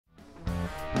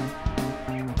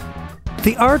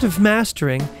The art of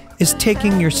mastering is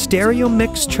taking your stereo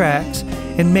mix tracks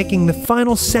and making the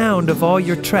final sound of all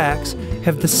your tracks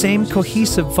have the same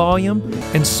cohesive volume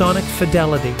and sonic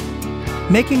fidelity,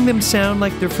 making them sound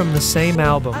like they're from the same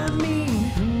album.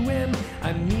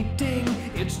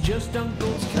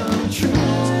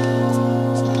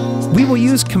 We will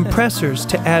use compressors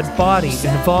to add body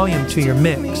and volume to your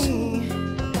mix.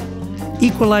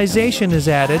 Equalization is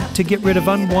added to get rid of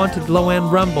unwanted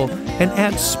low-end rumble and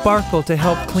add sparkle to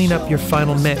help clean up your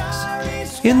final mix.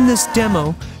 In this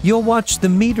demo, you'll watch the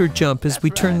meter jump as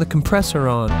we turn the compressor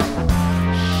on.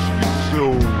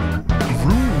 So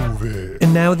groovy.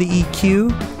 And now the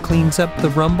EQ cleans up the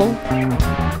rumble.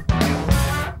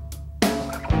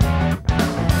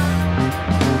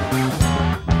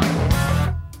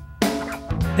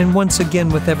 And once again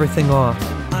with everything off.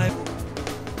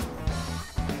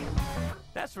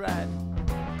 That's right.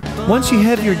 Once you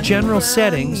have your general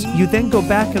settings, you then go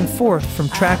back and forth from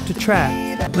track to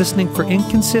track, listening for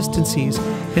inconsistencies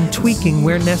and tweaking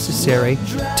where necessary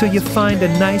till you find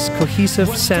a nice cohesive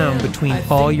sound between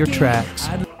all your tracks.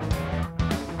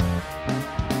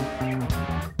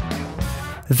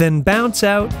 Then bounce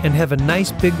out and have a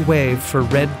nice big wave for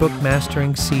Red Book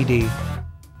Mastering CD.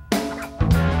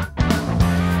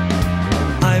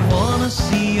 I wanna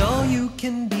see all you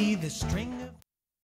can be, the string of